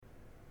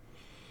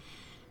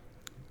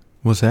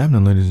What's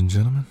happening, ladies and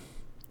gentlemen?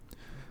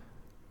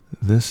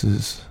 This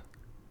is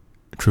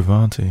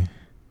Travanti,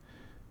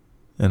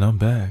 and I'm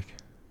back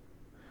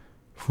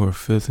for a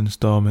fifth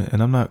installment.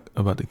 And I'm not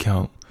about to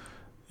count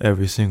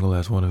every single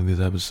last one of these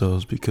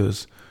episodes,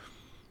 because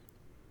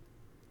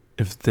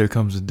if there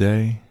comes a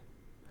day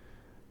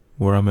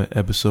where I'm at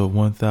episode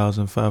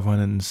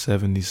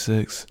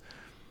 1576,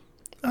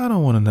 I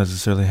don't want to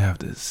necessarily have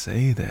to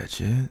say that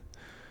shit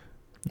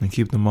and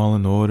keep them all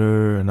in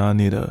order. And I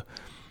need a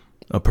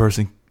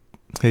person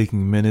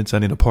taking minutes. I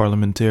need a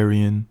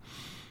parliamentarian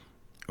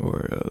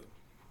or a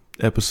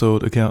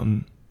episode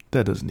accountant.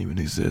 That doesn't even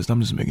exist. I'm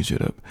just making shit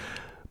up.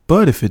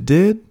 But if it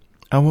did,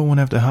 I wouldn't want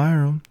to have to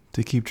hire them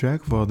to keep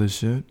track of all this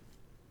shit.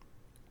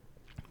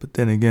 But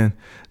then again,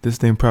 this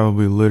thing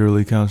probably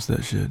literally counts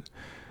that shit.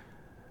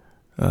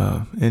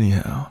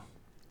 Anyhow,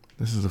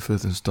 this is the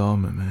fifth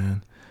installment,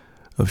 man,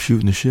 of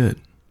shooting the shit.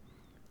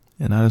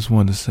 And I just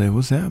wanted to say,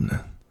 what's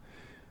happening?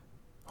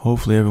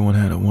 Hopefully everyone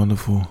had a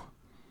wonderful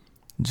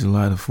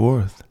July the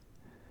 4th.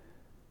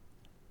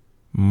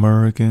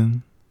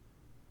 American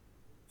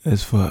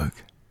as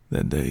fuck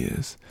that day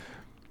is.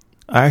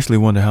 I actually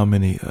wonder how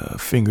many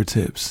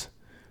fingertips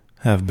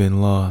have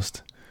been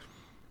lost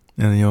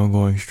in the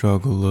ongoing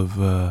struggle of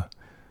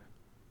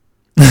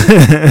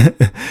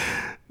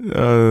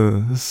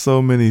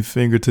so many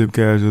fingertip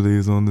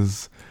casualties on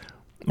this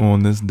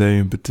day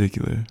in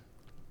particular,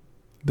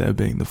 that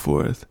being the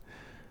 4th.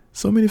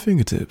 So many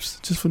fingertips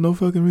just for no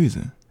fucking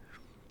reason.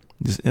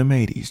 Just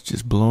M80s,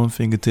 just blowing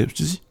fingertips.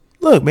 Just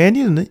look, man,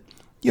 you done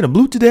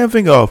blew your damn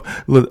finger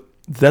off. Look,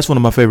 that's one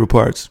of my favorite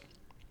parts.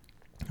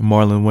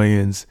 Marlon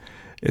Wayans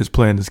is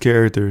playing this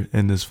character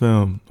in this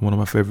film, one of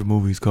my favorite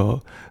movies,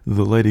 called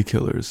The Lady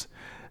Killers.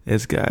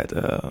 It's got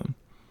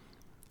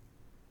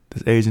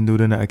this Asian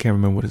dude in it. I can't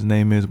remember what his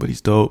name is, but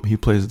he's dope. He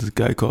plays this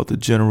guy called the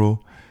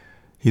General.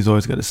 He's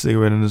always got a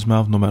cigarette in his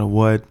mouth no matter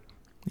what,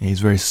 and he's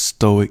very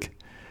stoic.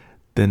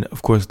 Then,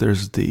 of course,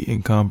 there's the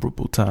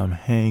incomparable Tom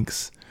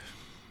Hanks.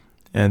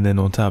 And then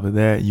on top of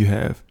that, you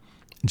have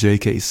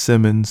J.K.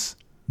 Simmons,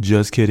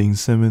 Just Kidding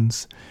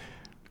Simmons.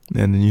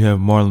 And then you have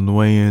Marlon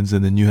Wayans.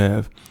 And then you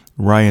have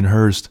Ryan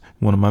Hurst,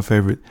 one of my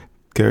favorite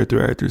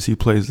character actors. He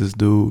plays this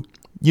dude.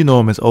 You know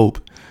him as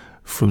Ope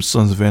from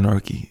Sons of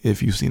Anarchy,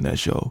 if you've seen that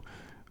show.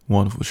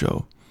 Wonderful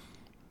show.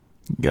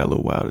 Got a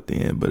little wild at the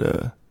end,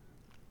 but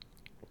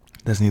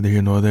that's neither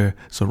here nor there.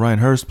 So Ryan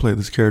Hurst played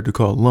this character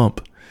called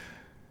Lump.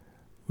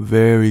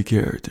 Very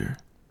character.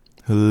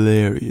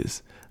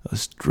 Hilarious. A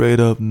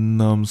straight up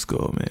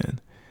numbskull, man.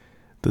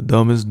 The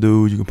dumbest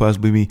dude you can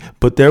possibly meet.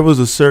 But there was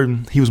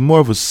he was more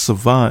of a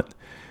savant.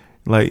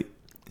 Like,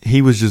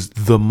 he was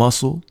just the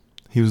muscle.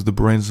 He was the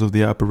brains of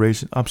the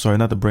operation. I'm sorry,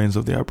 not the brains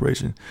of the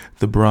operation.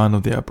 The brawn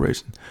of the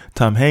operation.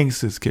 Tom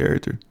Hanks'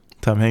 character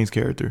was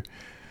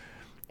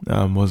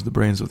the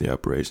brains of the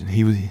operation.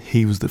 He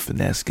was the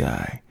finesse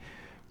guy,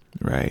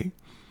 right?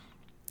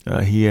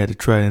 He had to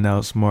try and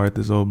outsmart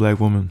this old black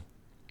woman.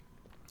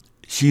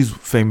 She's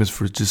famous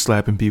for just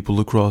slapping people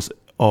across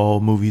all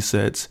movie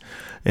sets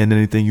and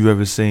anything you've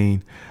ever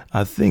seen.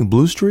 I think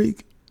Blue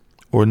Streak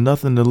or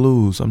Nothing to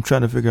Lose. I'm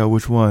trying to figure out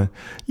which one.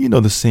 You know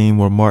the scene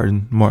where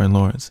Martin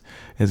Lawrence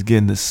is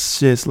getting the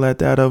shit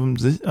slapped out of him.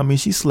 I mean,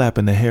 she's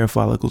slapping the hair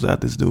follicles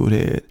out this dude's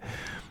head.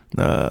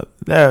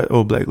 That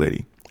old black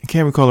lady. I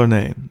can't recall her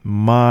name.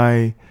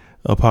 My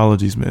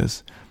apologies,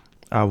 miss.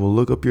 I will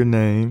look up your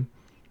name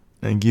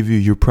and give you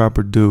your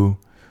proper due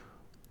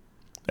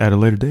at a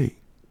later date.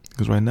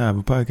 Because right now I have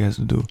a podcast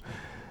to do.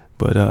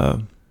 But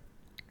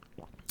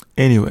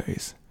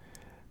anyways.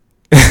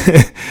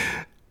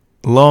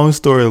 Long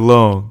story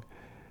long.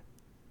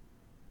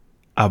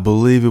 I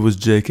believe it was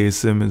J.K.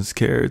 Simmons'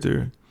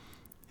 character.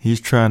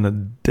 He's trying to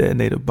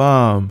detonate a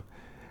bomb.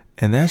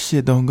 And that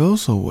shit don't go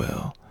so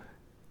well.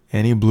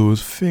 And he blew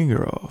his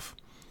finger off.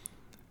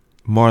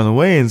 Marlon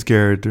Wayans'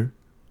 character.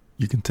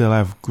 You can tell I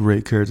have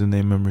great character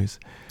name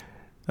memories.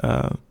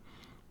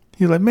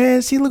 He's like,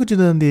 man, see, look what you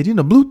done did. You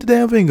know, blew the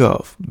damn finger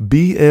off.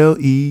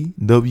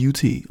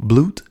 BLEWT.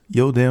 Blew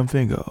your damn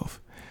finger off.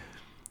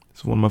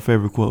 It's one of my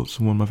favorite quotes.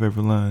 One of my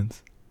favorite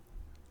lines.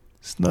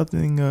 It's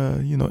nothing,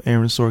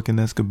 Aaron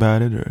Sorkin-esque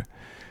about it or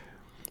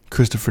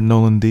Christopher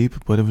Nolan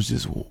deep, but it was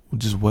just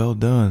well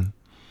done.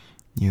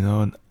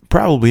 And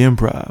probably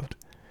improv.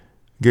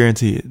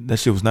 Guarantee it. That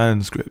shit was not in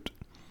the script.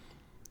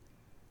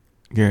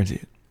 Guarantee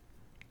it.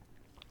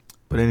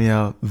 But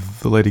anyhow,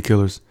 The Lady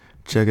Killers.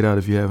 Check it out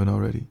if you haven't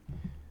already.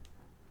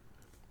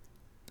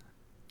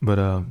 But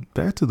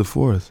back to the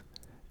 4th.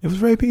 It was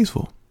very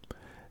peaceful.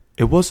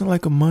 It wasn't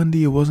like a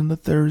Monday. It wasn't a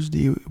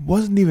Thursday. It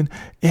wasn't even.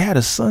 It had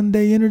a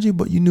Sunday energy,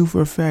 but you knew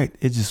for a fact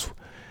it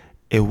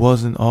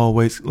wasn't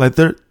always like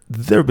there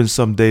have been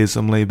some days,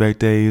 some laid back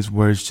days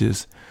where it's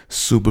just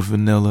super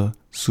vanilla,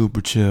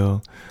 super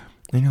chill.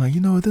 And you're like,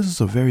 this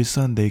is a very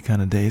Sunday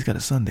kind of day. It's got a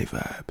Sunday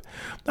vibe.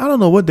 I don't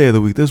know what day of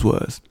the week this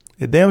was.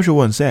 It damn sure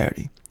wasn't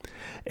Saturday.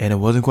 And it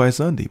wasn't quite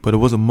Sunday, but it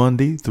wasn't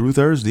Monday through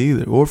Thursday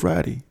either, or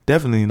Friday.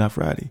 Definitely not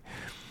Friday.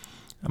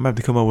 I'm going to have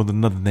to come up with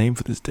another name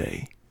for this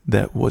day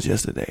that was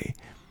yesterday.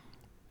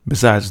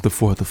 Besides the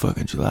 4th of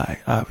fucking July,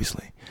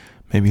 obviously.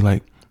 Maybe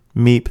like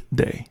Meep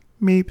Day.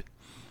 Meep. It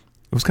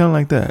was kind of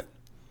like that.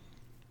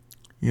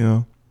 You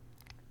know?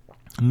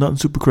 Nothing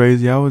super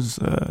crazy. I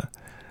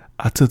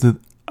took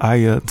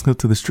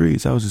to the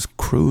streets. I was just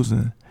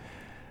cruising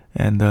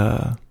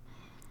and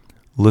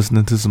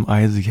listening to some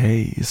Isaac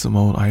Hayes, some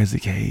old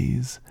Isaac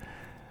Hayes.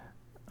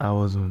 I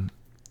was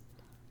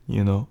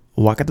you know,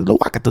 I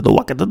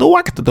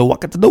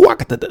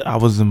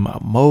was in my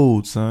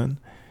mode, son.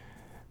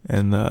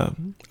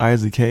 And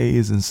Isaac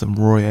Hayes and some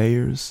Roy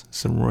Ayers,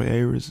 and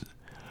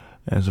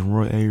some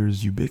Roy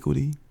Ayers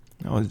Ubiquity.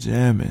 I was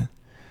jamming.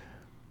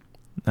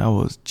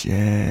 I'm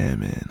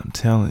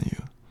telling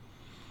you.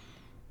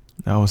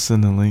 I was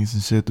sending links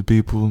and shit to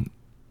people,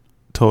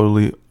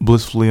 totally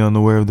blissfully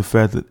unaware of the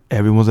fact that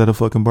everyone's at a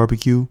fucking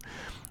barbecue.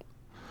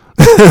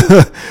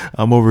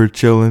 I'm over here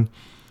chilling,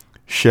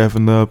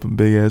 chefing up a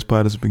big ass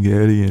pot of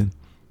spaghetti and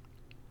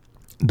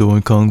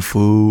doing kung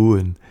fu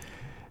and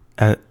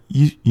at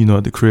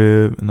the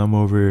crib, and I'm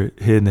over here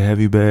hitting the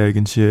heavy bag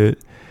and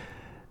shit,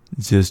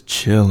 just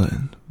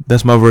chilling.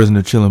 That's my version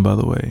of chilling, by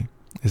the way.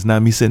 It's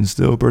not me sitting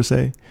still per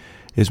se.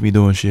 It's me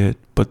doing shit,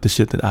 but the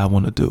shit that I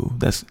want to do.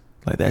 That's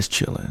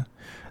chilling.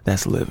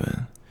 That's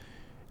living.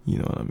 You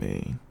know what I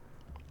mean?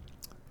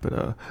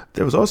 But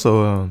there was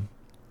also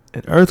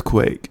an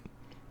earthquake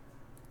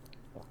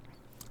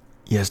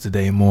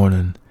yesterday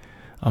morning.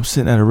 I'm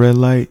sitting at a red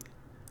light,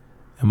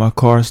 and my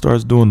car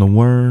starts doing the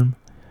worm,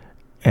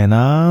 and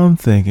I'm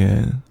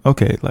thinking,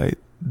 okay, like,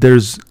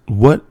 there's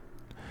what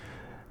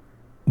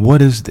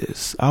is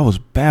this? I was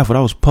baffled.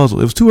 I was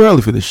puzzled. It was too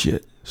early for this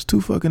shit. It's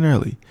too fucking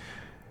early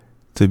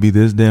to be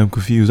this damn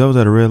confused. I was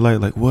at a red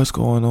light, like, what's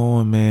going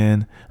on,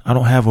 man? I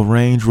don't have a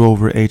Range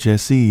Rover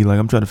HSE. Like,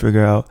 I'm trying to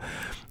figure out.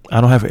 I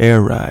don't have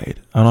air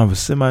ride. I don't have a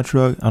semi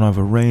truck. I don't have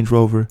a Range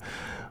Rover.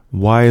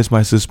 Why is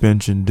my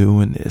suspension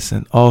doing this?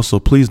 And also,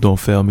 please don't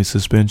fail me,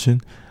 suspension.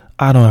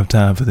 I don't have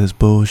time for this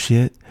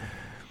bullshit.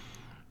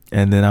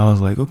 And then I was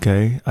like,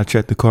 okay. I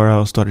checked the car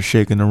out, started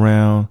shaking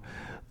around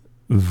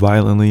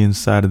violently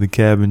inside of the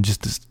cabin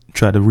just to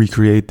try to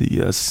recreate the,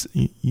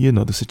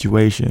 the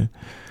situation.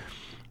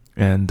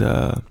 And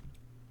then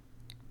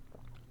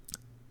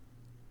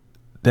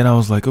I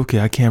was like, okay,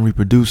 I can't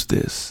reproduce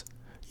this.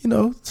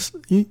 The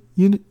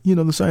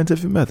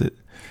scientific method.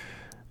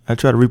 I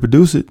try to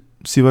reproduce it,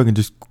 see if I can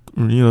just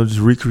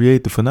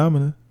recreate the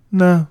phenomena.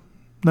 Nah,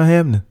 not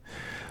happening.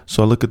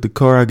 So I look at the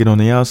car, I get on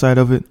the outside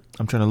of it.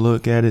 I'm trying to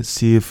look at it,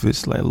 see if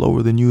it's like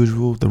lower than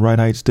usual, if the ride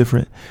height's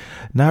different.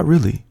 Not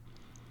really.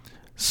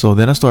 So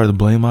then I started to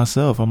blame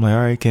myself. I'm like, all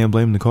right, can't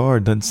blame the car.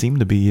 It doesn't seem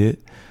to be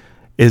it.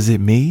 Is it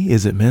me?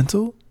 Is it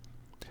mental?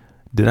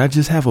 Did I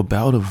just have a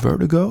bout of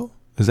vertigo?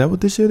 Is that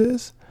what this shit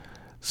is?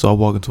 So I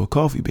walk into a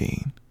coffee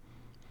bean.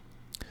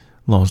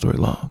 Long story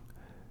long.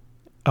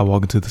 I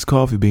walk into this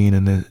coffee bean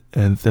and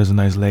there's a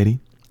nice lady.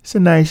 It's a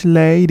nice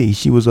lady.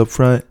 She was up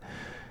front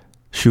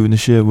shooting the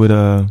shit with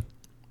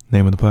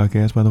name of the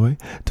podcast, by the way.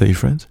 Tell your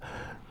friends.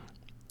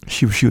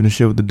 She was shooting the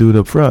shit with the dude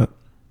up front.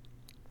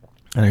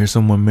 And I hear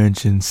someone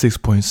mention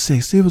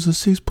 6.6. It was a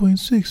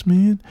 6.6,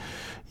 man.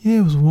 Yeah,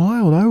 it was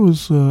wild.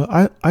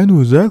 I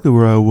knew exactly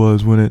where I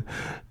was when it.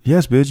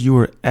 Yes, bitch, you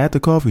were at the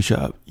coffee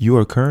shop. You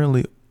are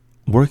currently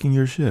working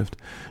your shift.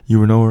 You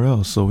were nowhere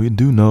else. So we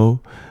do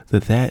know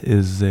that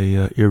is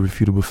a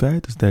irrefutable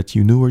fact, is that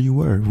you knew where you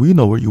were. We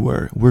know where you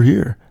were. We're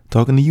here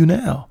talking to you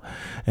now.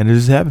 And it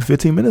just happened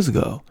 15 minutes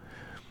ago.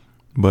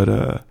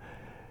 But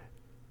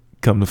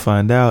come to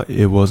find out,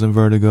 it wasn't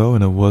vertigo,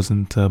 and it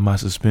wasn't my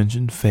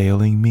suspension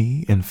failing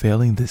me and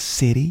failing the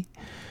city.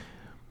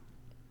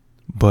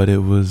 But it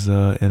was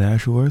an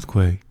actual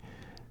earthquake.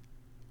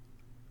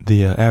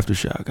 The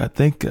aftershock. I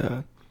think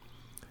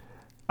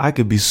I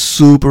could be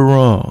super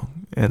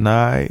wrong, and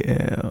I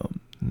am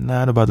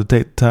not about to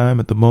take the time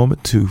at the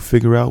moment to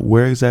figure out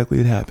where exactly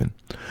it happened.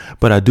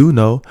 But I do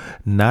know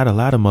not a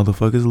lot of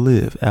motherfuckers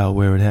live out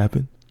where it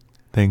happened.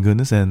 Thank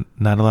goodness. And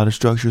not a lot of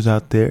structures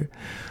out there.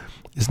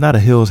 It's not a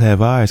hills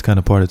have eyes kind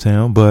of part of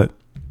town, but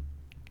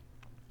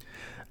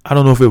I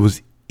don't know if it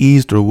was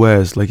east or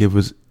west. Like, it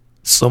was,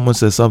 someone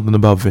said something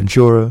about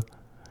Ventura,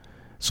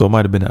 so it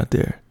might have been out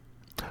there.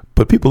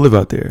 But people live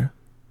out there,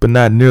 but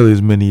not nearly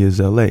as many as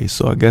LA.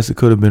 So I guess it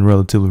could have been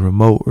relatively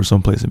remote or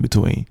someplace in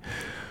between.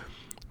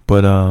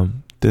 But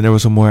then there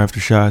was some more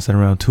aftershocks at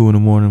around 2 in the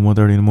morning,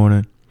 1:30 in the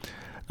morning.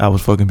 I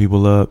was fucking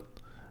people up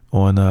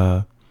on,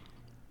 I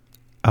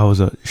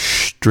was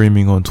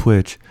streaming on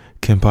Twitch.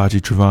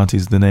 Kenpachi Travanti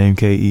is the name,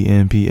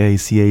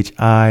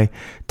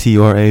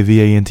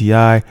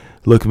 KenpachiTravanti.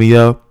 Look me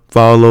up,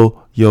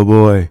 follow your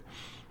boy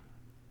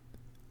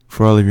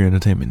for all of your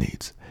entertainment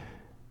needs.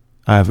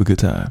 I have a good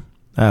time.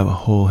 I have a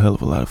whole hell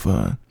of a lot of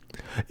fun.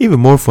 Even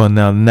more fun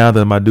now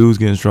that my dude's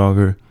getting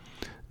stronger.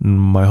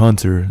 My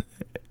hunter,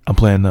 I'm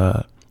playing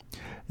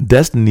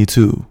Destiny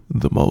 2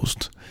 the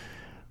most.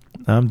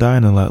 I'm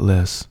dying a lot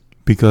less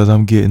because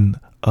I'm getting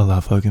a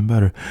lot fucking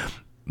better.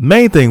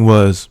 Main thing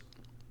was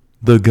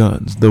the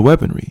guns, the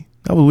weaponry.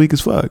 I was weak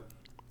as fuck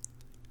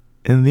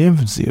in the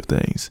infancy of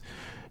things.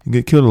 You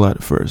get killed a lot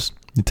at first.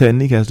 Your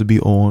technique has to be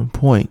on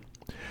point.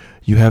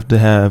 You have to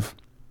have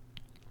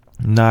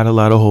not a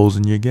lot of holes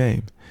in your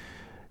game.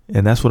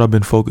 And that's what I've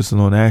been focusing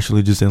on,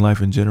 actually, just in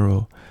life in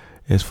general,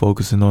 is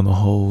focusing on the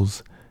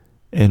holes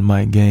in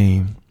my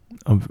game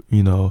of,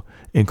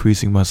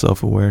 increasing my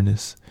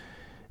self-awareness.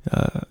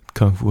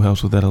 Kung Fu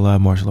helps with that a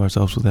lot. Martial arts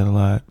helps with that a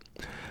lot.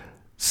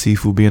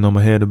 Sifu being on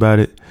my head about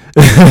it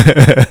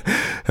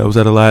helps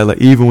that a lot. Like,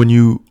 even when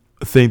you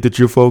think that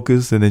you're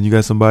focused and then you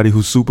got somebody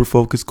who's super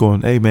focused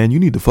going, hey man, you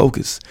need to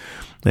focus.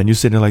 And you're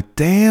sitting there like,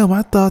 damn,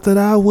 I thought that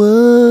I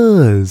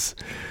was.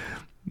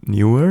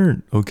 You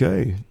weren't.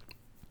 Okay.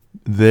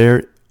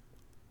 There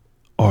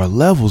are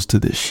levels to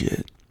this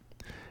shit.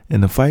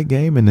 In the fight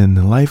game and in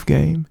the life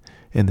game,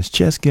 in this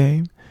chess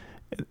game,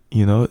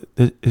 in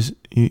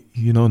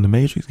the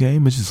Matrix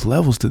game, it's just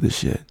levels to this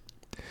shit.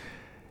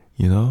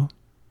 You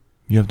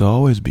have to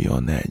always be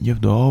on that. You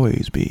have to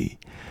always be.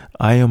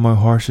 I am my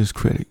harshest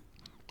critic.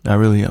 I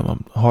really am.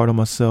 I'm hard on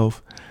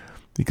myself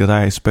because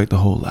I expect a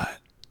whole lot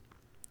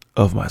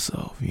of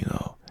myself, you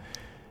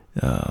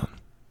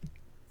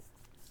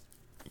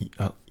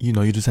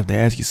just have to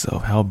ask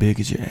yourself, how big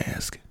is your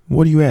ask?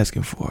 What are you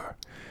asking for?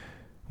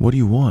 What do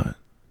you want?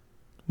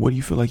 What do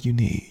you feel like you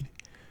need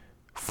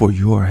for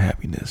your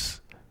happiness?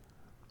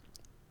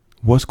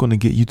 What's going to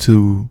get you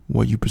to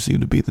what you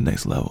perceive to be the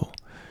next level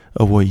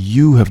of what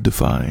you have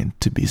defined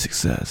to be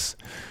success?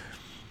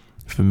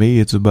 For me,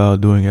 it's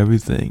about doing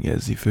everything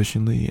as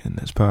efficiently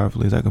and as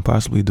powerfully as I can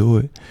possibly do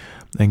it,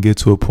 and get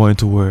to a point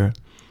to where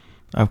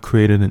I've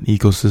created an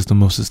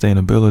ecosystem of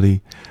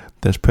sustainability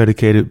that's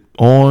predicated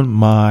on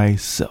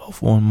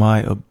myself, on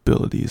my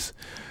abilities,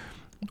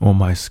 on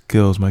my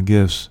skills, my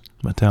gifts,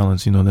 my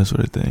talents, that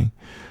sort of thing.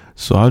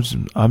 So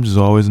I'm just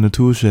always in the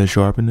tool shed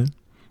sharpening.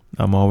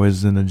 I'm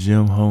always in the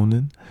gym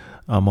honing.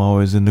 I'm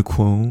always in the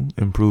quoon,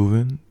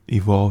 improving,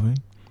 evolving.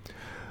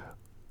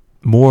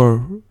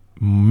 More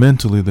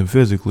mentally than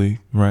physically,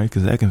 right?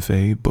 Because that can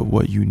fade. But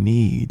what you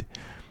need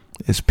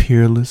is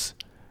peerless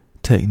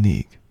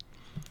technique.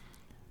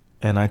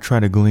 And I try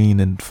to glean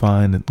and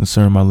find and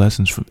discern my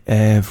lessons from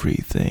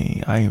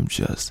everything. I am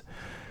just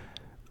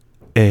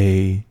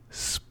a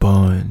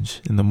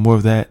sponge. And the more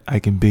of that I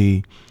can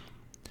be,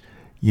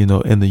 in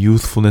the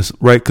youthfulness,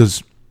 right?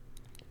 Because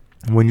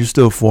when you're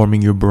still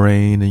forming your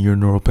brain and your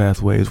neural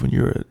pathways, when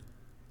you're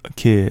a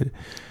kid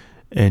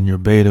and your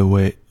beta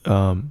mode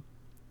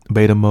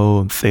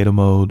and theta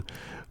mode,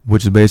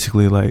 which is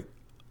basically like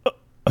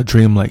a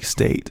dreamlike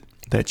state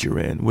that you're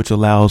in, which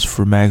allows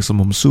for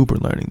maximum super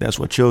learning. That's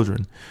why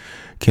children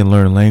can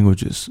learn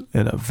languages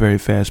at a very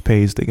fast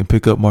pace. They can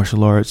pick up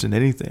martial arts and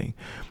anything,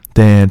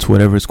 dance,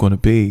 whatever it's going to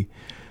be,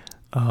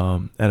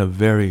 at a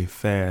very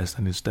fast,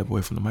 I need to step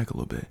away from the mic a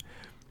little bit,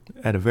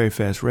 at a very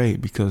fast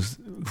rate, because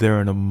they're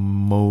in a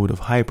mode of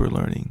hyper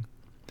learning.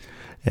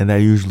 And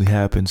that usually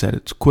happens at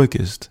its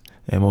quickest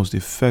and most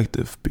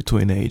effective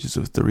between the ages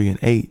of 3 and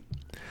 8.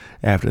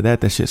 After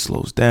that shit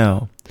slows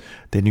down.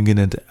 Then you get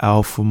into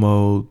alpha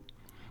mode,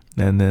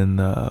 and then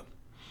the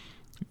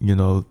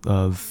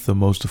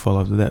most to fall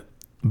after that,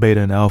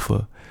 beta and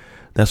alpha.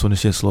 That's when the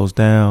shit slows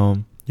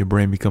down. Your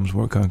brain becomes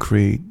more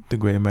concrete. The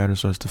gray matter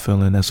starts to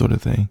fill in, that sort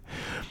of thing.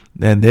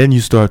 And then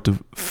you start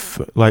to,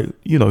 like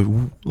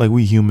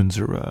we humans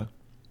are,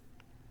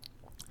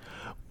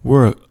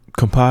 we're a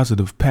composite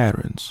of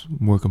patterns.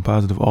 We're a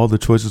composite of all the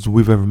choices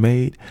we've ever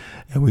made.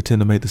 And we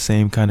tend to make the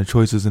same kind of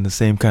choices in the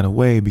same kind of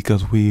way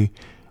because we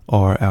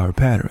are our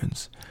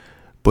patterns.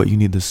 But you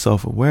need the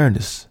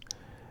self-awareness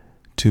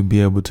to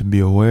be able to be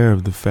aware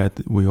of the fact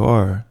that we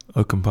are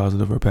a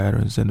composite of our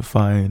patterns, and to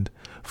find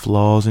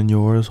flaws in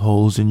yours,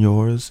 holes in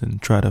yours, and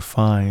try to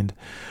find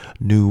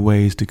new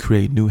ways to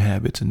create new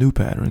habits and new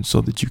patterns so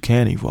that you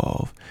can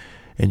evolve.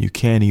 And you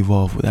can't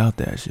evolve without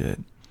that shit.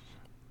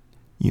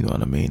 You know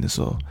what I mean? And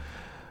so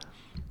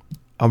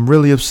I'm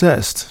really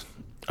obsessed.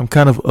 I'm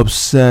kind of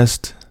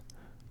obsessed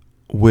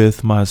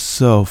with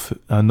myself.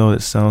 I know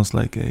it sounds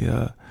like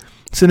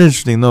it's an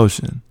interesting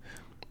notion,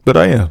 but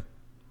I am.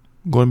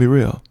 I'm going to be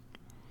real.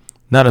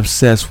 Not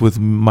obsessed with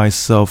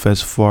myself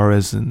as far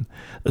as an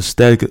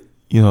aesthetic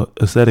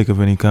of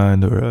any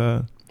kind,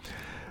 or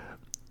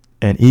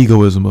an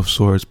egoism of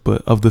sorts,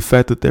 but of the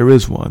fact that there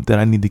is one that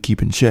I need to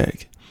keep in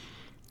check,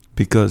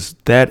 because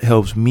that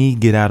helps me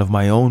get out of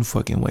my own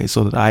fucking way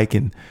so that I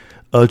can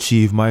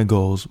achieve my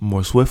goals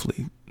more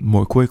swiftly,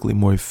 more quickly,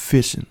 more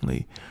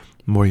efficiently,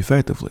 more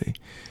effectively.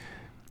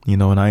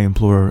 And I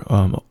implore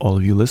all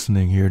of you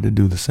listening here to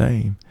do the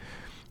same,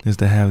 is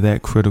to have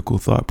that critical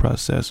thought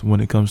process when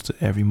it comes to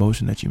every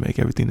motion that you make,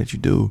 everything that you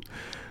do.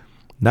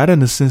 Not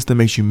in a sense that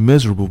makes you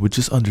miserable, but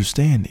just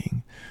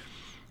understanding.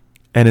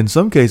 And in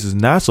some cases,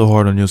 not so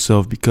hard on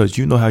yourself, because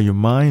you know how your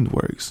mind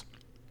works,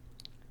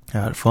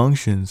 how it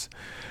functions,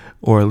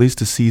 or at least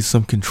to see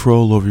some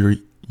control over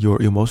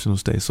your emotional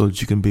state so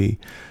that you can be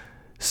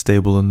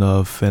stable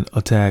enough and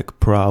attack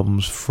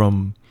problems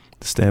from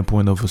the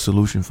standpoint of a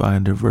solution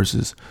finder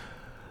versus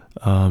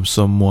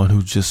someone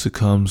who just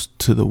succumbs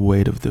to the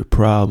weight of their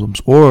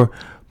problems, or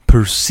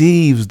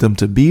perceives them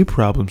to be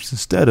problems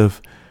instead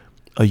of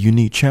a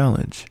unique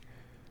challenge.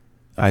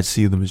 I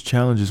see them as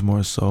challenges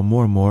more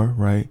and more,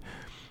 right?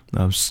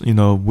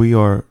 We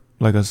are,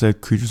 like I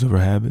said, creatures of our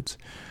habits,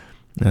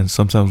 and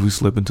sometimes we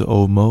slip into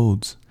old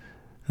modes.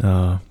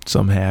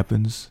 Something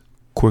happens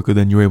quicker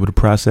than you're able to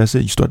process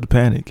it. You start to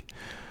panic,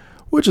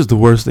 which is the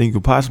worst thing you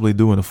could possibly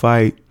do in a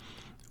fight,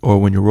 or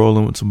when you're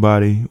rolling with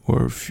somebody,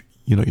 or if,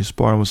 you're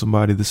sparring with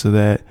somebody, this or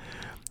that.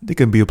 It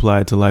can be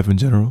applied to life in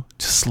general.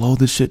 Just slow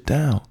the shit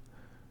down.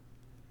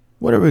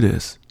 Whatever it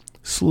is,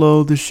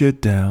 slow the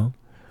shit down.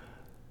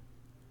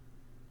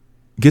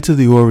 Get to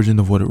the origin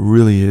of what it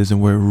really is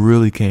and where it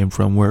really came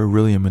from, where it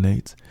really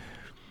emanates.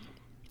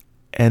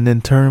 And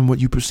then turn what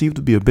you perceive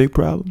to be a big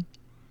problem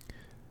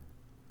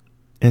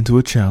into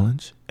a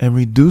challenge and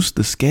reduce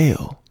the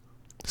scale.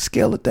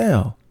 Scale it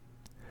down.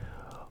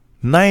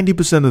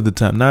 90% of the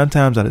time, 9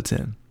 times out of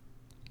 10.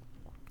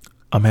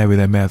 I'm happy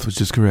that math was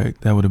just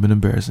correct. That would have been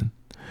embarrassing.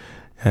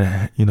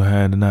 Had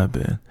it not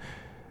been.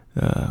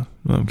 No,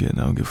 I'm kidding.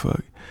 I don't give a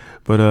fuck.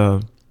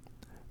 But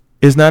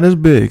it's not as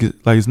big.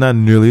 Like, it's not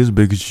nearly as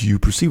big as you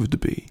perceive it to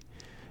be,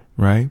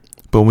 right?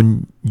 But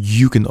when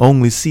you can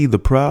only see the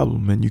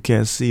problem and you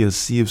can't see a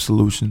sea of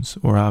solutions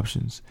or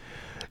options,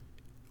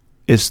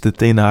 it's the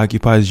thing that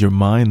occupies your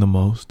mind the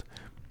most.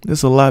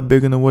 It's a lot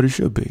bigger than what it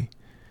should be.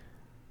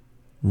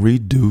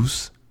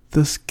 Reduce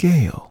the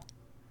scale.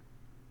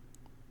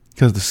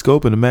 Because the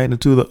scope and the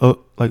magnitude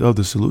of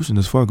the solution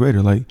is far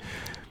greater. Like,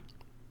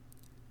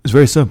 it's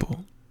very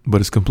simple,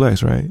 but it's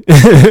complex, right?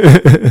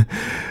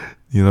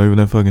 Even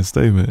that fucking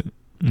statement.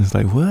 It's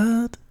like,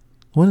 what?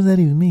 What does that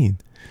even mean?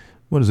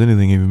 What does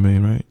anything even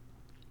mean, right?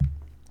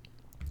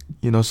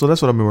 So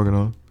that's what I've been working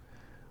on.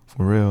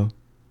 For real.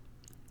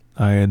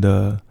 I had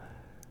an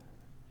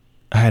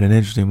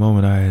interesting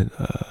moment. I had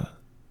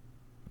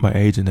my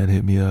agent that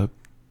hit me up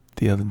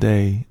the other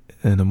day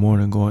in the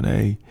morning going,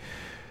 hey,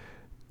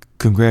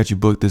 congrats, you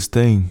booked this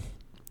thing.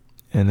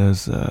 And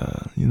it's, it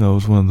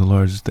was one of the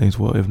largest things.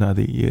 Well, if not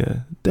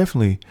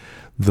definitely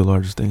the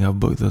largest thing I've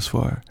booked thus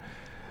far.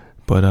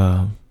 But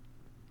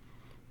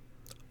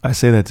I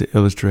say that to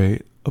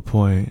illustrate a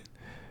point.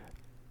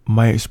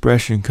 My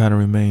expression kind of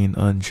remained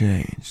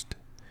unchanged.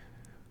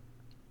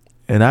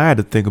 And I had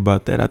to think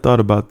about that. I thought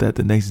about that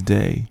the next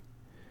day.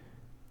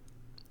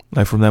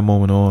 Like, from that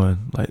moment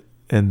on, like,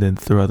 and then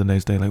throughout the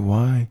next day, like,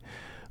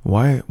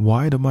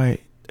 why did my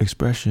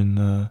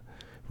expression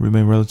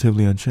remain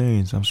relatively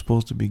unchanged? I'm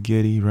supposed to be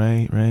giddy,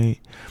 right? I'm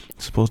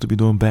supposed to be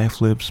doing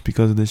backflips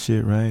because of this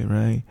shit, right?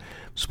 I'm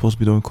supposed to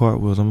be doing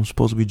cartwheels. I'm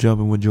supposed to be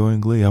jumping with joy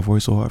and glee. I've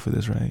worked so hard for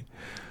this, right?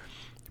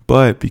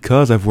 But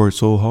because I've worked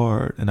so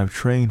hard and I've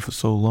trained for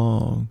so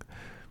long,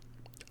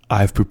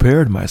 I've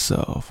prepared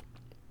myself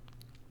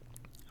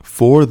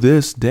for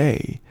this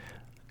day.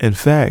 In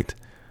fact,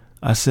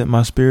 I sent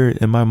my spirit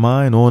and my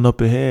mind on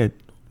up ahead,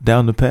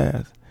 down the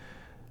path.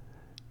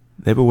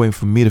 They were waiting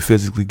for me to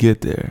physically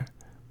get there.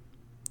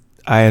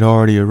 I had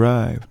already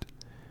arrived.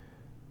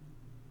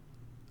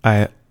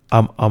 I'm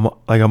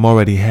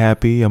already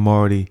happy. I'm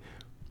already,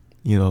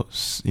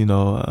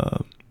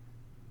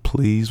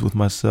 pleased with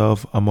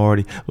myself. I'm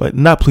already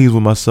not pleased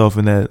with myself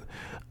in that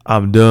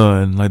I'm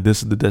done. Like,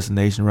 this is the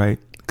destination, right?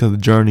 Because the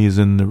journey is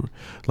the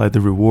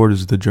reward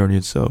is the journey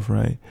itself,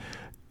 right?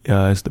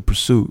 It's the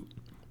pursuit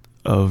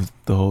of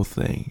the whole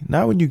thing.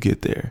 Not when you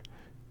get there,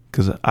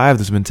 because I have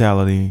this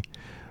mentality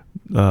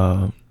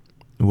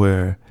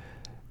where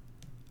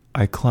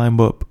I climb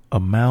up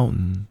a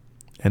mountain,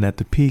 and at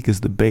the peak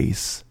is the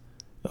base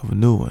of a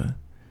new one.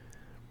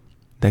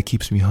 That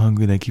keeps me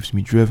hungry, that keeps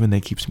me driven,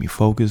 that keeps me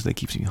focused, that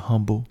keeps me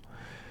humble.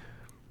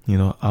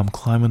 I'm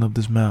climbing up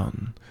this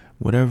mountain,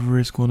 whatever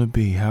it's going to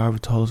be, however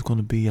tall it's going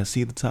to be. I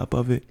see the top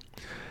of it,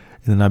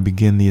 and then I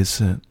begin the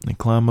ascent and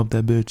climb up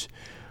that bitch,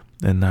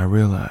 and I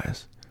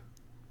realize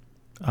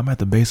I'm at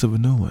the base of a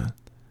new one,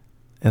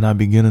 and I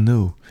begin a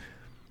new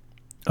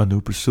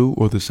pursuit,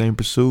 or the same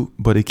pursuit,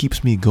 but it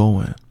keeps me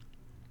going.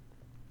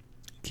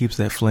 It keeps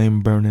that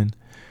flame burning,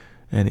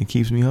 and it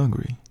keeps me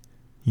hungry.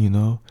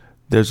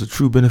 There's a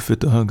true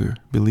benefit to hunger,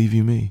 believe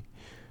you me.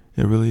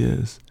 It really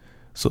is.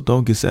 So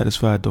don't get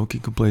satisfied, don't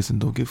get complacent,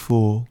 don't get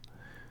full,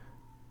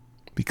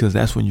 because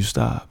that's when you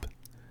stop.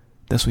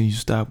 That's when you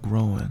stop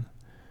growing,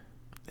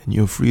 and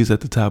you'll freeze at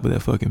the top of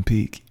that fucking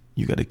peak.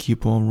 You got to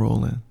keep on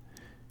rolling.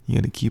 You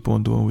got to keep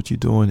on doing what you're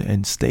doing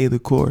and stay the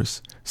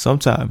course.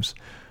 Sometimes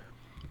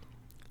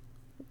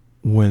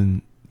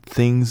when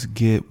things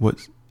get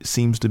what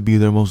seems to be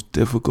their most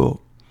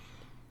difficult,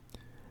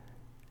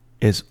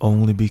 it's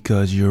only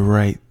because you're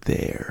right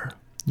there.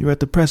 You're at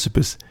the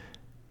precipice.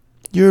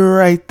 You're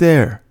right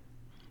there.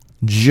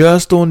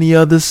 Just on the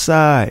other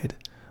side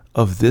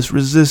of this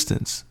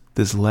resistance,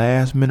 this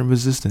last minute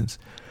resistance,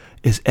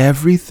 is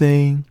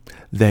everything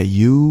that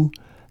you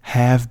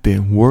have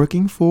been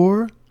working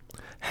for,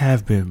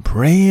 have been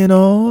praying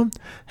on,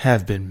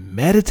 have been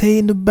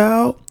meditating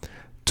about,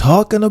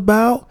 talking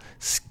about,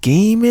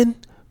 scheming,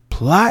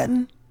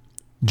 plotting,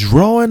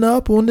 drawing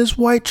up on this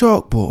white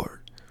chalkboard.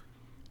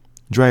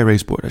 Dry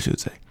erase board, I should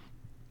say.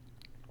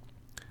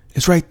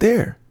 It's right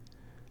there.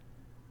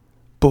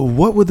 But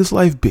what would this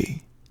life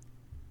be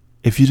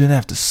if you didn't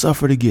have to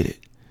suffer to get it?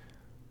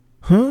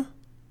 To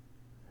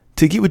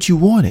get what you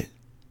wanted.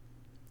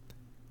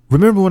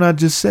 Remember when I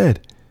just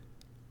said,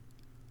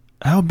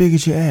 how big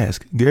is your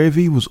ask? Gary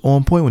Vee was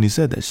on point when he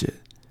said that shit.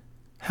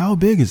 How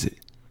big is it?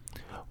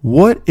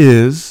 What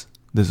is,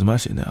 this is my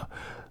shit now,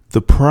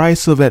 the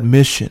price of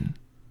admission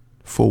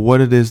for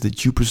what it is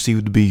that you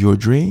perceive to be your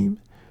dream,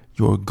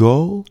 your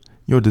goal,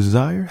 your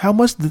desire? How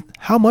much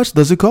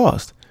does it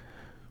cost?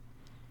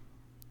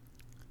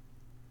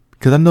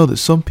 Because I know that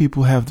some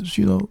people have this,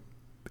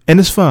 and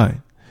it's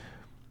fine.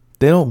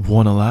 They don't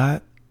want a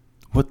lot.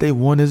 What they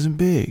want isn't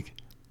big.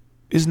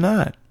 It's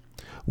not.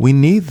 We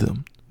need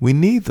them. We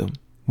need them.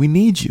 We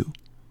need you.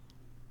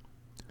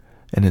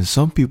 And then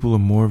some people are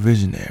more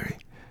visionary.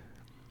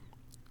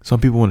 Some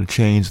people want to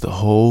change the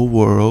whole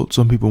world.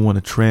 Some people want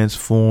to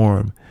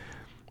transform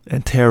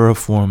and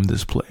terraform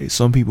this place.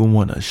 Some people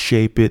want to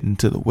shape it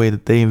into the way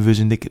that they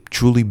envision it could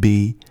truly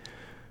be.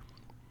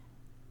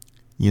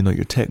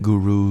 Your tech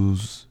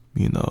gurus,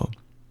 the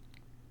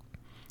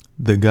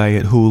guy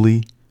at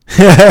Hooli.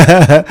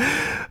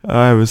 I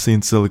haven't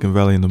seen Silicon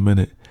Valley in a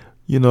minute.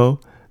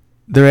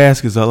 Their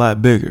ask is a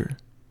lot bigger,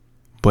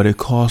 but it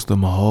cost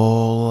them a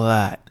whole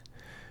lot.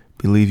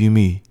 Believe you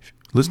me,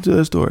 listen to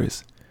their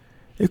stories.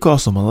 It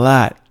cost them a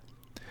lot,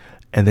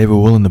 and they were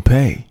willing to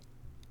pay.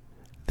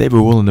 They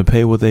were willing to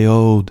pay what they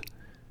owed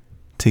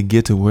to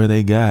get to where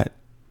they got.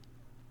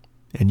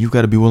 And you've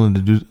got to be willing to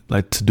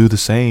do the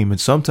same.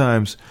 And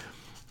sometimes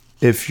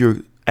if your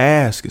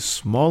ask is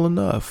small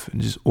enough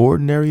and just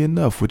ordinary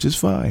enough, which is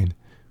fine,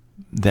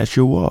 that's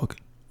your walk.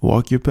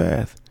 Walk your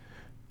path.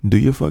 Do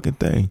your fucking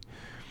thing.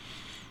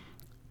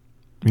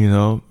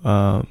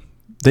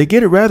 They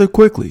get it rather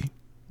quickly,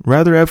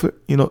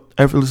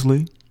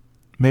 effortlessly.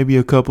 Maybe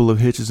a couple of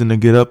hitches and they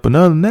get up. But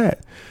other than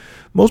that,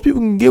 most people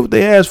can get what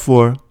they ask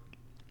for.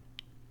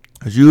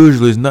 Because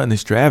usually it's nothing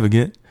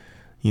extravagant.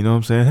 You know what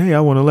I'm saying? Hey, I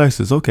want a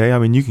Lexus. Okay,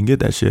 you can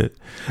get that shit.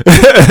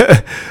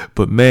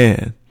 But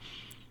man,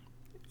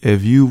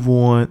 if you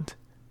want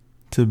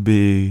to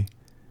be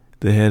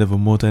the head of a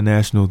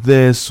multinational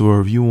this, or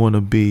if you want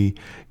to be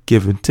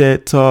giving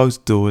TED Talks,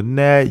 doing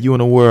that, you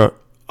want to wear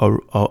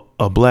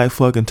a black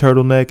fucking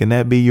turtleneck and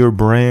that be your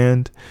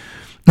brand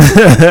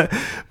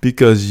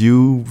because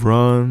you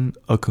run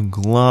a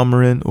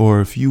conglomerate,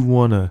 or if you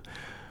want to,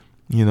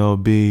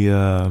 be,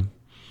 the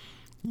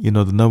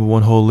number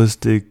one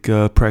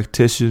holistic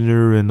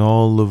practitioner in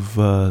all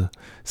of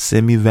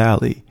Simi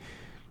Valley,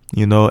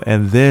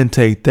 and then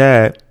take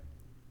that,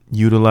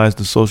 utilize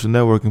the social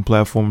networking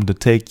platform to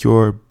take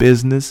your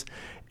business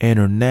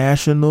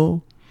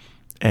international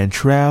and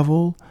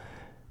travel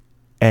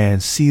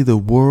and see the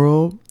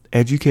world,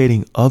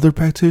 educating other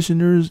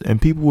practitioners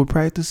and people with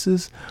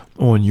practices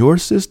on your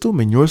system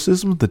and your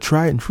system, the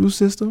tried and true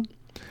system,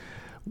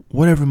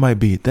 whatever it might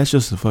be. That's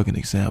just a fucking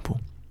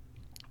example.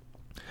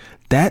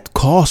 That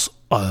costs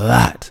a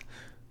lot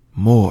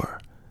more,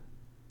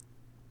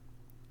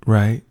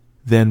 right,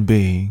 than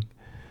being,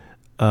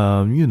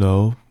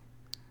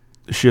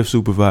 shift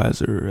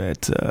supervisor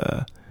at,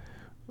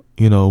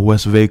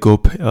 West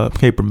Vaco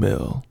paper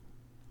mill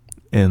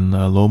in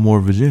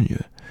Lowmore,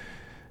 Virginia.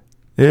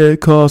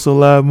 It costs a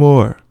lot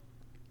more.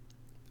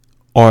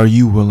 Are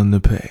you willing to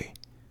pay?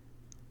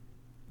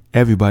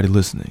 Everybody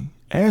listening,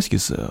 ask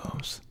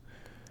yourselves,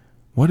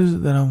 what is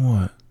it that I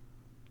want?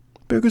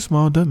 Big or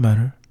small, doesn't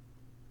matter.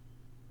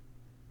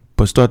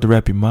 But start to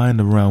wrap your mind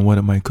around what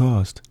it might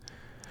cost.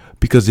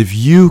 Because if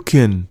you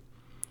can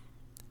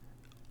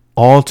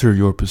alter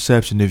your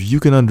perception, if you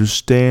can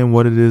understand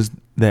what it is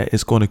that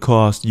it's going to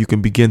cost, you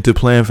can begin to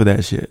plan for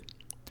that shit.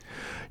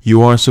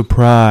 You aren't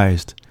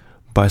surprised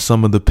by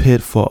some of the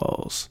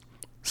pitfalls,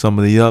 some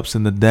of the ups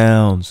and the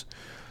downs.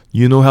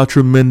 You know how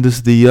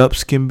tremendous the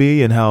ups can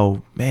be and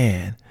how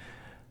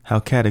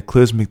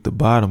cataclysmic the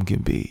bottom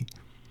can be.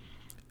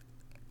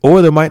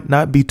 Or there might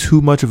not be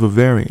too much of a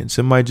variance.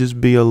 It might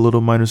just be a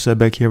little minor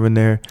setback here and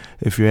there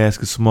if your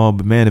ask is small.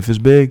 But man, if it's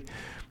big,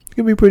 it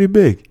can be pretty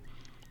big.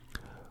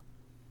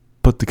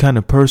 But the kind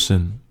of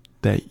person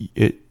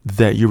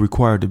that you're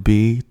required to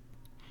be,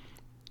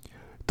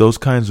 those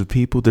kinds of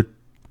people,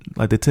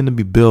 they tend to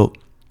be built,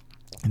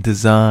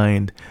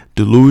 designed,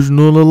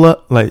 delusional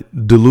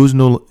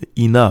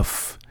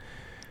enough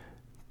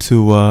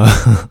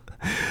to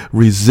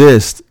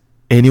resist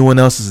anyone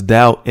else's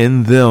doubt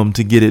in them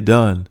to get it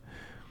done.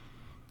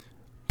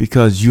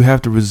 Because you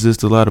have to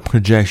resist a lot of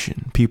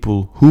projection.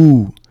 People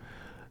who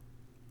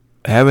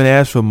haven't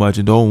asked for much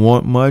and don't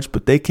want much,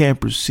 but they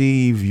can't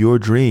perceive your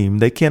dream.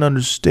 They can't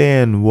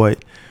understand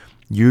what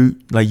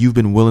you've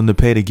been willing to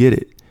pay to get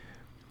it.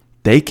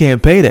 They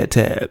can't pay that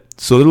tab.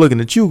 So they're looking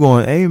at you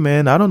going, hey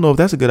man, I don't know if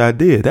that's a good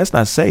idea. That's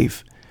not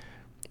safe.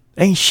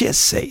 Ain't shit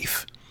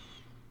safe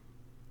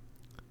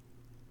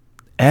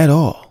at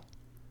all.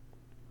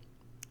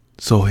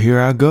 So here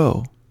I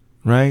go,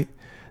 right?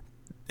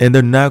 And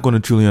they're not going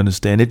to truly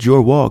understand. It's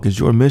your walk. It's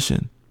your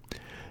mission.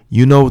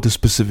 You know what the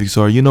specifics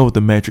are. You know what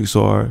the metrics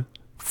are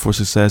for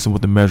success and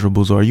what the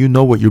measurables are. You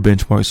know what your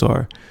benchmarks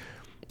are.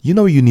 You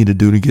know what you need to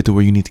do to get to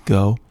where you need to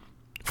go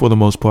for the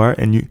most part.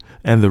 And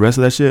the rest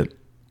of that shit,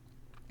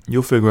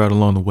 you'll figure out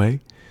along the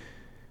way.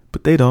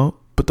 But they don't.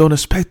 But don't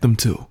expect them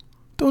to.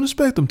 Don't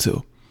expect them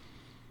to.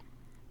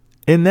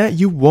 In that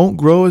you won't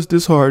grow as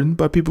disheartened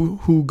by people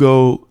who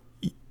go,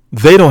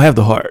 they don't have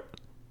the heart.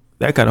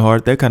 That kind of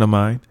heart, that kind of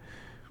mind.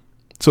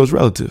 So it's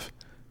relative.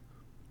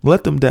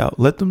 Let them doubt.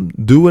 Let them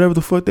do whatever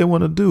the fuck they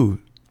want to do.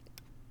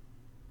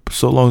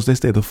 So long as they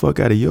stay the fuck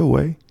out of your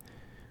way.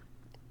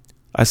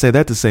 I say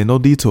that to say no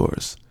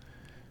detours.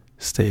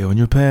 Stay on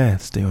your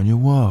path. Stay on your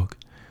walk.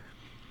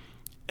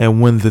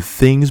 And when the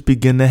things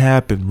begin to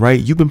happen, right?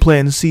 You've been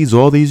planting seeds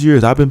all these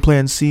years. I've been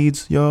planting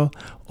seeds, y'all,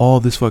 all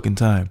this fucking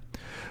time.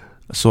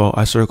 So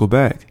I circle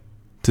back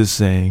to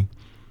saying,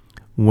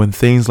 when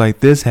things like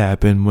this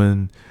happen,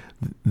 when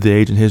the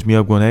agent hits me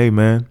up going, hey,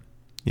 man,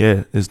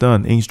 yeah, it's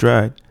done. Ink's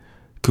dried.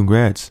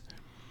 Congrats.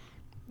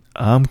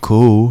 I'm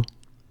cool.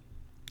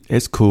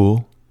 It's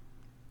cool.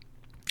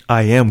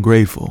 I am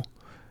grateful.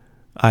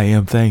 I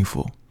am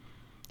thankful.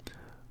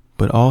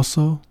 But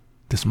also,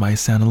 this might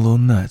sound a little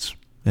nuts,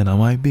 and I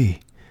might be.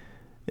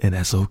 And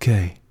that's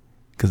okay,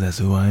 because that's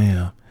who I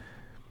am.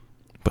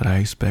 But I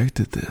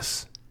expected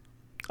this.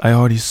 I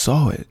already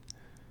saw it.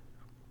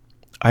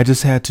 I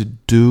just had to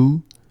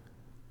do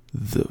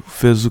the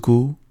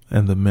physical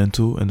and the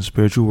mental and the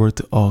spiritual work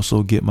to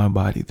also get my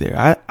body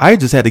there. I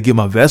just had to get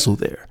my vessel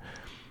there.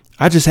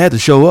 I just had to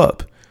show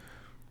up.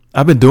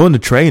 I've been doing the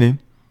training.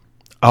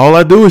 All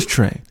I do is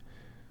train.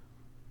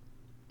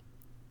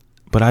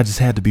 But I just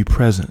had to be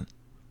present.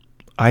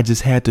 I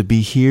just had to be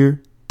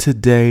here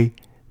today,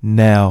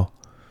 now.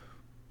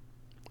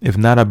 If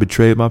not, I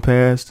betrayed my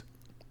past.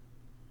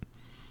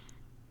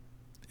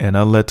 And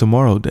I let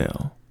tomorrow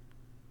down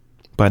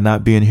by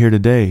not being here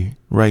today,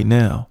 right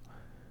now.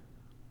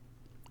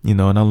 You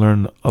know, and I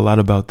learned a lot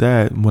about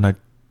that when I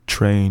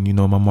train, you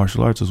know, my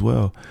martial arts as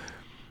well.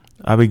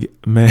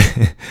 Man,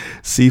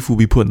 Sifu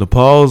be putting the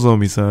pause on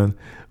me, son.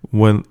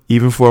 When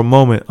even for a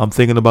moment, I'm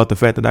thinking about the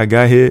fact that I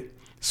got hit.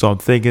 So I'm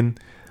thinking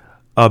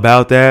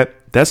about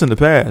that. That's in the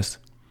past.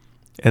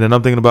 And then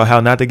I'm thinking about how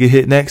not to get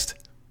hit next.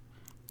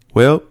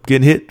 Well,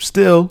 getting hit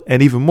still,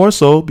 and even more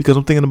so because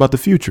I'm thinking about the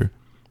future.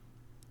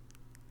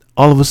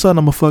 All of a sudden,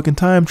 I'm a fucking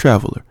time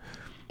traveler.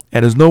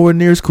 And it's nowhere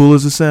near as cool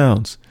as it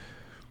sounds.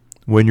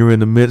 When you're in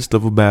the midst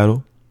of a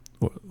battle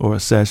or a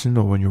session,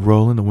 or when you're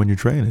rolling, or when you're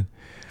training,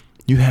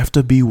 you have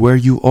to be where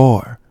you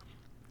are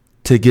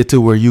to get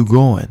to where you're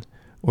going,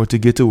 or to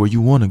get to where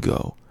you want to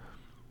go.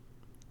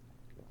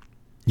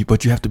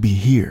 But you have to be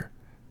here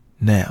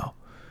now,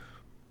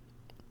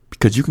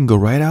 because you can go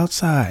right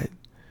outside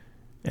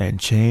and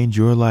change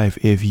your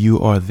life if you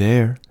are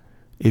there,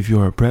 if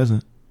you are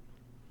present.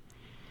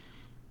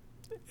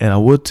 And I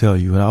would tell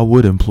you, and I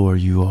would implore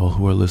you all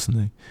who are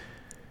listening,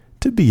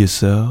 to be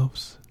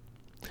yourselves.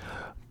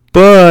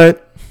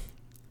 But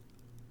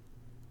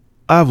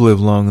I've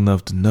lived long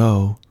enough to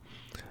know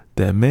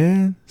that,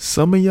 man,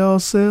 some of y'all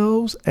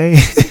selves ain't,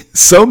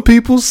 some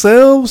people's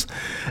selves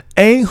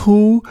ain't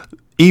who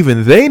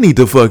even they need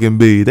to fucking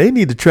be. They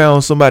need to try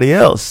on somebody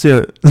else.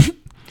 Shit.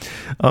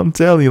 I'm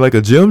telling you, like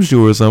a gym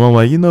shoe or something. I'm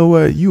like, you know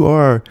what? You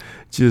are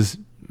just,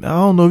 I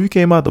don't know if you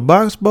came out the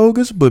box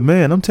bogus, but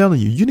man, I'm telling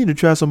you, you need to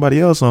try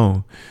somebody else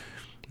on.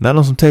 Not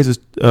on some Texas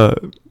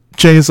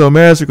Chainsaw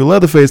Massacre,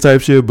 Leatherface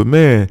type shit, but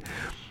man,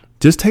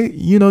 just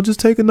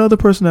take another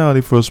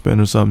personality for a spin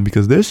or something,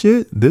 because this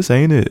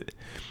ain't it.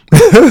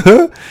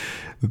 That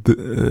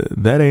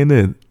ain't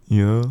it,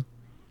 you know.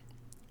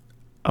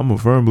 I'm a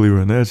firm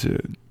believer in that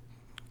shit.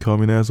 Call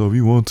me an asshole if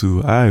you want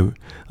to.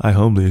 I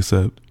humbly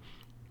accept.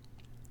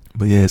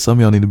 But yeah, some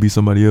of y'all need to be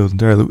somebody else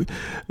entirely.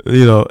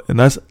 You know,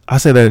 and I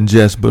say that in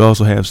jest, but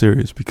also half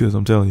serious, because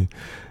I'm telling you.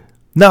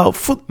 Now,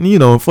 for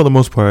the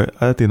most part,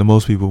 I think that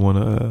most people want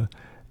to,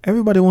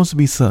 everybody wants to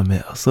be something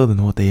else other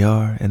than what they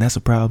are. And that's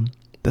a problem.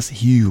 That's a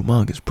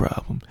humongous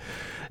problem.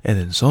 And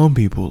then some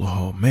people,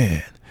 oh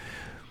man,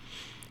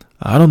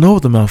 I don't know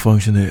what the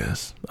malfunction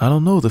is. I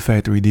don't know what the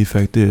factory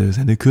defect is.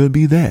 And it could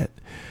be that.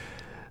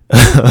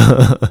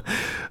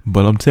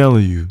 But I'm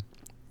telling you,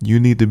 you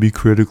need to be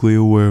critically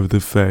aware of the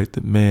fact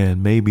that,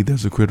 man, maybe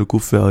there's a critical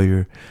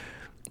failure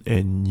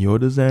in your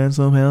design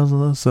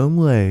somehow, some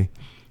way.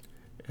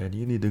 And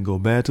you need to go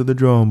back to the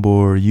drawing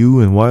board.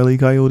 You and Wile E.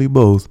 Coyote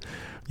both.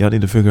 Y'all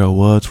need to figure out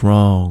what's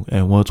wrong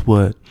and what's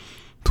what.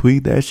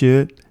 Tweak that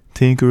shit.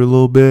 Tinker a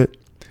little bit.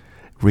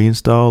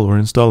 Reinstall or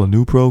install a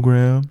new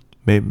program.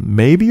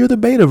 Maybe you're the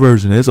beta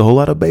version. There's a whole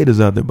lot of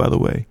betas out there, by the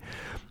way.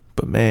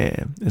 But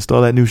man,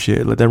 install that new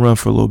shit. Let that run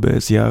for a little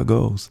bit. See how it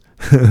goes.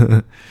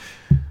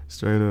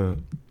 Straight up.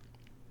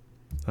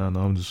 I don't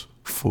know. I'm just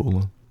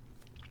fooling.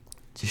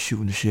 Just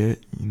shooting the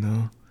shit, you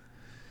know.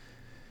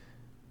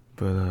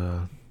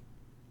 But,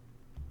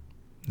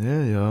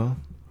 yeah, y'all.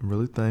 I'm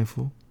really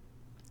thankful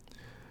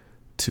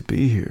to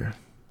be here.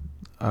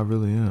 I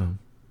really am.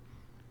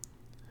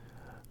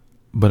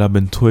 But I've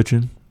been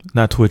twitching.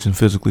 Not twitching,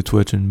 physically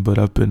twitching, but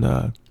I've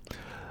been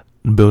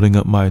building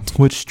up my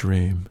Twitch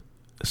stream.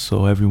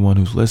 So everyone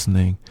who's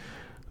listening,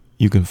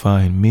 you can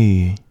find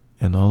me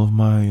and all of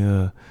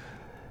my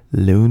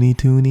Looney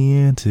Toony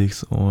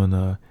antics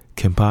on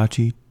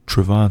Kenpachi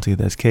Travanti.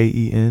 That's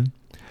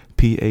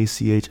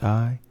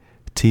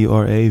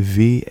KenPachiTrava,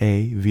 V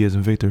as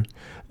in Victor,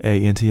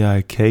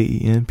 ANTI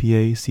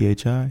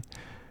KenPachiTrava.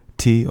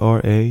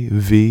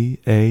 TRAVANTI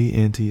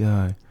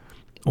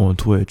on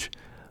Twitch.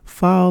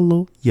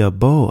 Follow your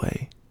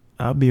boy.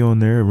 I'll be on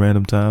there at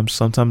random times,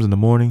 sometimes in the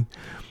morning,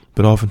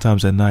 but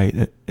oftentimes at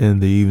night in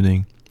the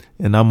evening.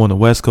 And I'm on the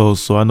West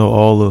Coast, so I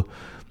know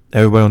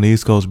everybody on the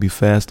East Coast be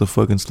fast to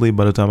fucking sleep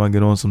by the time I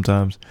get on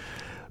sometimes,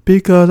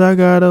 because I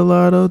got a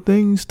lot of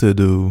things to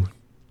do.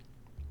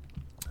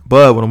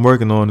 But what I'm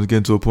working on is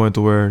getting to a point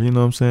to where, you know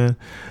what I'm saying,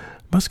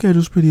 my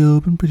schedule's pretty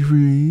open, pretty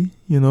free.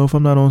 You know, if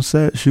I'm not on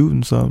set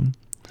shooting something,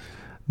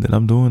 then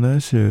I'm doing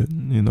that shit,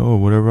 you know,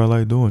 or whatever I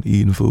like doing.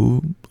 Eating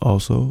food,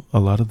 also, a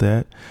lot of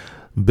that.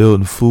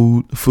 Building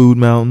food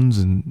mountains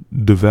and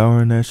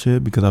devouring that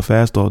shit because I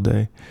fast all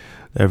day,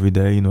 every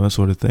day, you know, that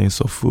sort of thing.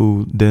 So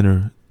food,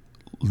 dinner,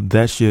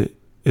 that shit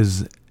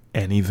is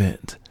an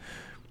event.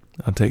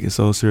 I take it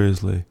so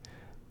seriously.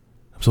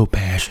 I'm so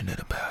passionate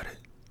about it.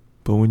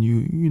 But when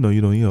you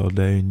don't eat all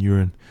day and you're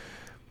in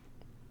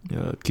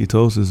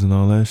ketosis and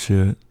all that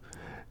shit,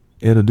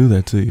 it'll do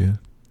that to you.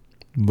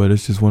 But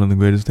it's just one of the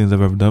greatest things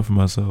I've ever done for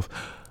myself.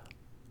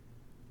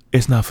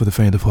 It's not for the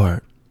faint of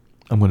heart.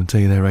 I'm going to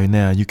tell you that right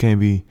now. You can't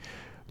be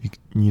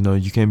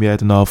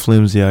acting all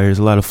flimsy out here. There's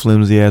a lot of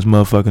flimsy ass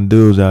motherfucking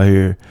dudes out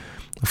here.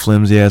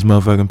 Flimsy ass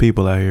motherfucking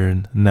people out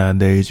here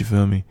nowadays, you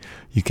feel me?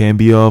 You can't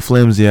be all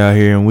flimsy out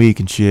here and weak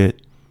and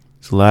shit.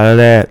 There's a lot of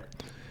that.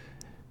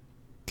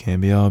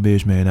 Can't be all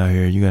bitch man out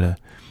here. You gotta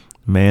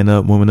man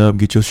up, woman up,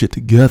 get your shit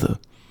together.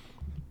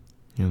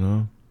 You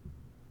know?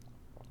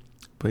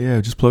 But yeah,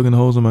 just plugging the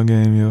holes in my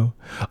game, yo.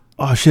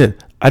 Oh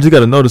shit, I just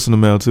got a notice in the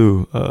mail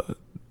too.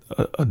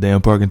 A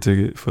damn parking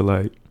ticket for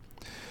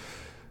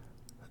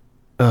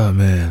oh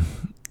man.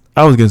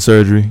 I was getting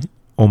surgery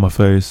on my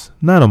face.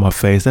 Not on my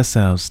face, that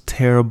sounds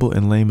terrible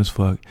and lame as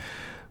fuck.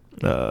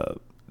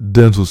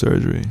 Dental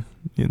surgery.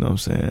 You know what I'm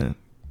saying?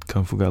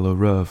 Kung Fu got a little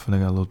rough and I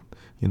got a little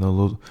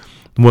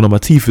one of my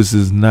teeth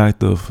is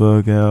knocked the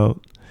fuck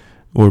out,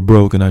 or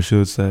broken, I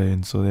should say,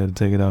 and so they had to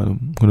take it out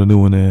and put a new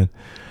one in.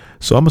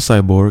 So I'm a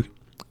cyborg,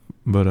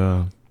 but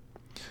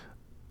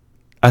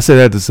I say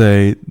that to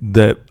say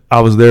that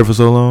I was there for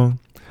so long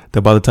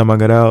that by the time I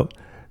got out,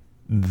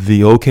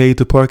 the okay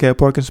to park at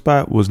parking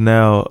spot was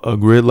now a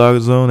gridlock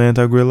zone,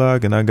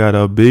 anti-gridlock, and I got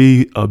a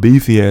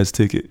beefy ass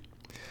ticket.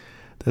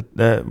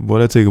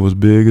 That ticket was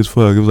big as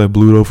fuck. It was like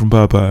Bluto from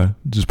Popeye,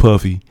 just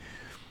puffy,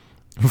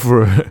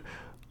 for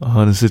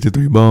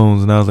 163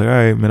 bones, and I was like, all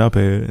right, man, I'll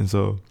pay it. And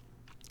so,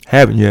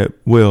 haven't yet,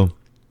 will.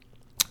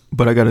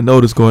 But I got a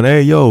notice going,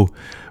 hey, yo,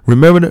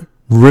 remember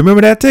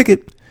that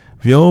ticket.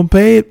 If you don't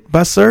pay it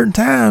by certain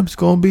times, it's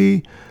gonna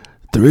be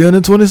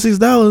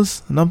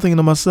 $326. And I'm thinking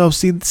to myself,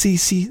 see,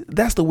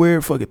 that's the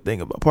weird fucking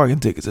thing about parking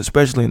tickets,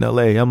 especially in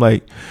LA. I'm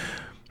like,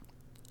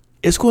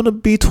 it's gonna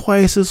be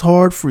twice as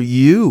hard for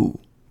you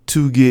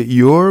to get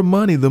your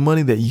money, the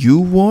money that you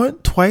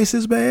want, twice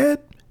as bad,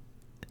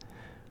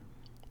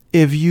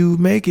 if you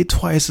make it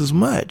twice as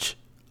much.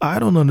 I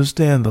don't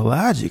understand the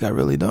logic. I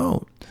really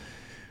don't.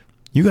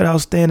 You got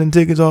outstanding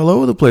tickets all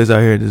over the place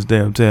out here in this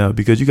damn town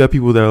because you got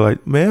people that are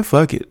like, man,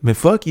 fuck it. Man,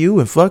 fuck you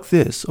and fuck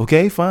this.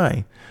 Okay,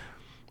 fine.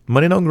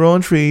 Money don't grow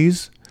on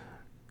trees.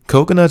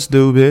 Coconuts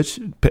do,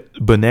 bitch.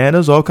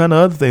 Bananas, all kind of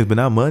other things, but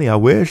not money. I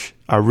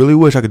really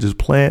wish I could just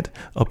plant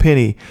a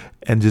penny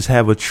and just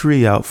have a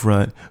tree out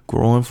front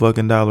growing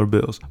fucking dollar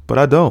bills. But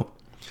I don't.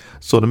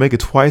 So to make it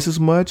twice as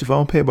much, if I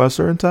don't pay by a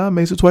certain time,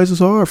 makes it twice as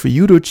hard for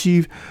you to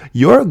achieve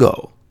your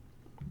goal.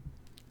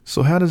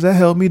 So how does that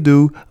help me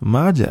do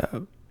my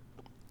job?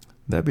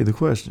 That'd be the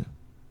question.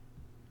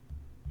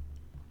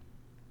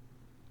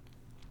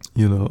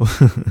 You know.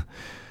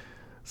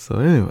 So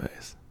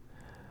anyways,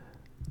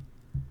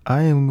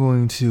 I am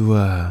going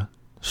to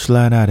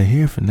slide out of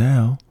here for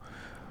now.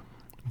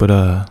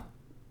 But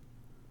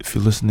if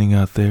you're listening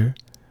out there,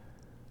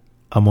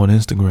 I'm on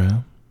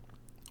Instagram.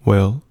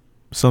 Well,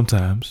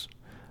 sometimes.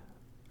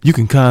 You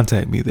can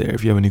contact me there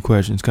if you have any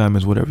questions,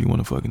 comments, whatever you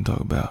want to fucking talk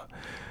about.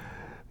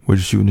 We're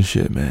just shooting the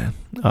shit, man.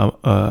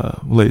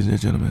 Ladies and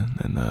gentlemen,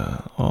 and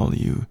all of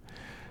you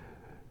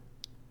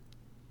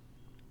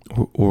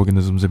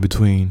organisms in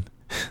between.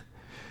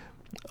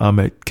 I'm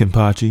at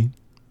Kenpachi,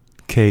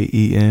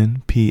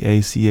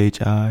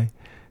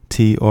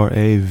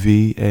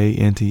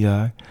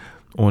 KenPachiTravanti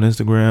on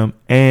Instagram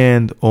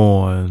and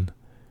on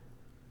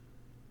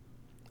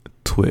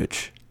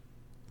Twitch.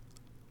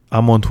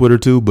 I'm on Twitter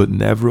too, but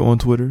never on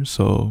Twitter.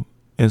 So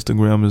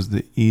Instagram is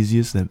the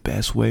easiest and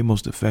best way,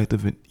 most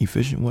effective and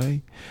efficient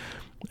way.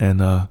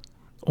 And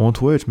on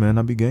Twitch, man,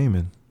 I'll be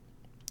gaming.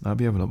 I'll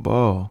be having a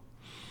ball.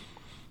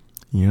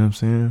 You know what I'm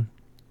saying?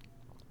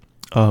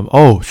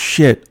 Oh,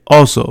 shit.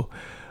 Also,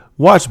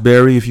 watch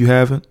Barry if you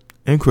haven't.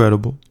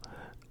 Incredible.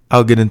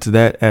 I'll get into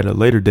that at a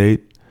later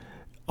date.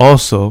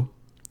 Also,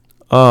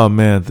 oh,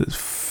 man, the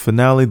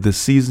finale, the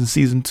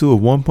season 2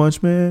 of One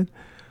Punch Man.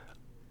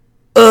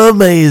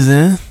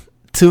 Amazing.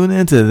 Tune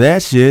into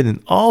that shit.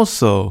 And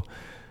also,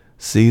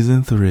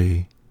 season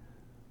 3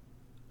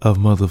 of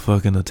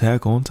motherfucking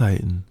Attack on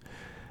Titan.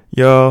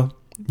 Y'all,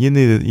 you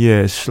need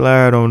to,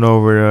 slide on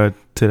over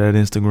to that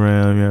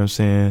Instagram, you know what I'm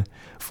saying?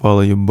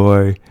 Follow your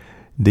boy,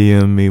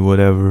 DM me,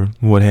 whatever,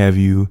 what have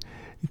you.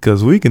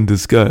 because we can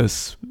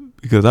discuss.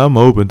 Because I'm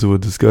open to a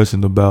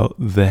discussion about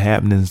the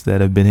happenings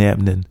that have been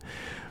happening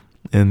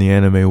in the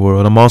anime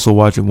world. I'm also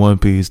watching One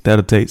Piece.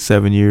 That'll take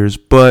 7 years,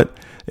 but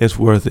it's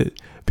worth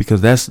it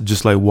because that's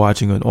just like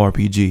watching an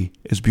RPG.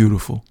 It's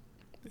beautiful.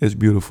 It's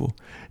beautiful.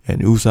 And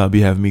Usopp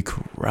be having me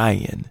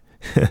crying.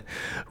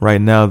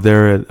 Right now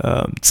they're at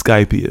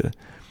Skypiea.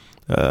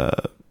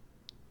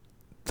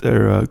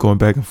 They're going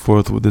back and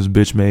forth with this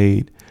bitch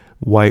made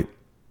white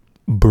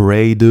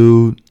beret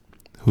dude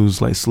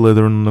who's like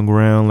slithering on the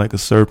ground like a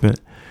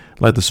serpent.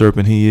 Like the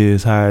serpent he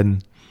is,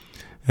 hiding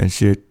and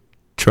shit,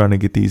 trying to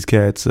get these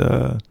cats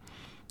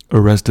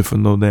arrested for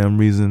no damn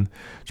reason.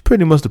 It's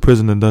pretty much the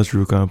prison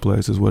industrial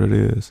complex is what it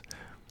is.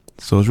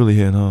 So it's really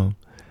hitting home.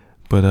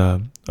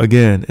 But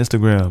again,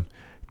 Instagram,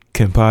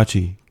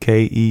 Kenpachi,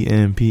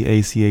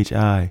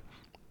 KENPACHI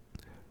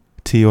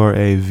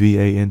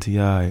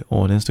TRAVANTI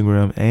on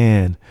Instagram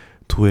and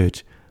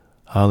Twitch.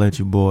 Holla at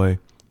you, boy.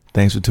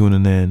 Thanks for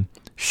tuning in.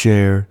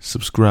 Share,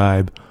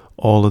 subscribe,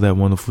 all of that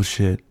wonderful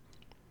shit.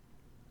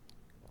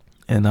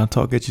 And I'll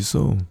talk at you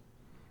soon.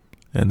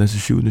 And this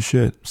is Shooting the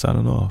Shit,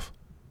 signing off.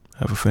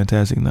 Have a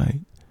fantastic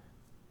night.